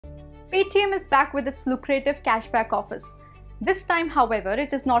Paytm is back with its lucrative cashback offers. This time, however,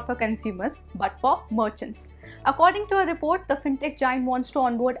 it is not for consumers but for merchants. According to a report, the fintech giant wants to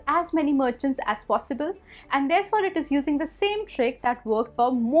onboard as many merchants as possible, and therefore it is using the same trick that worked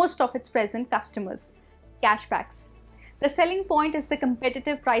for most of its present customers: cashbacks. The selling point is the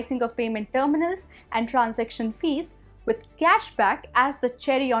competitive pricing of payment terminals and transaction fees, with cashback as the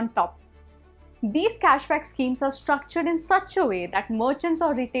cherry on top. These cashback schemes are structured in such a way that merchants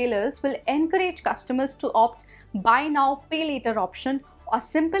or retailers will encourage customers to opt buy now, pay later option or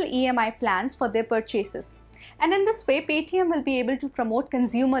simple EMI plans for their purchases. And in this way, Paytm will be able to promote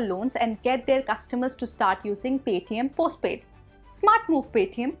consumer loans and get their customers to start using Paytm postpaid. Smart move,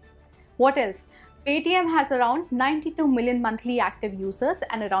 Paytm. What else? Paytm has around 92 million monthly active users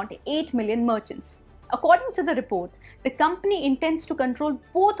and around 8 million merchants. According to the report, the company intends to control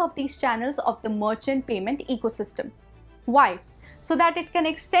both of these channels of the merchant payment ecosystem. Why? So that it can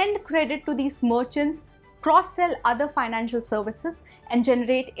extend credit to these merchants, cross-sell other financial services, and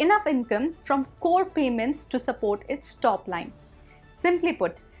generate enough income from core payments to support its top line. Simply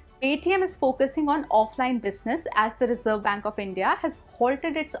put, Paytm is focusing on offline business as the Reserve Bank of India has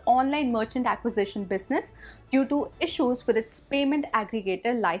halted its online merchant acquisition business due to issues with its payment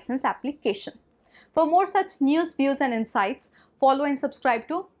aggregator license application. For more such news, views and insights, follow and subscribe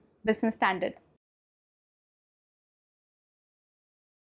to Business Standard.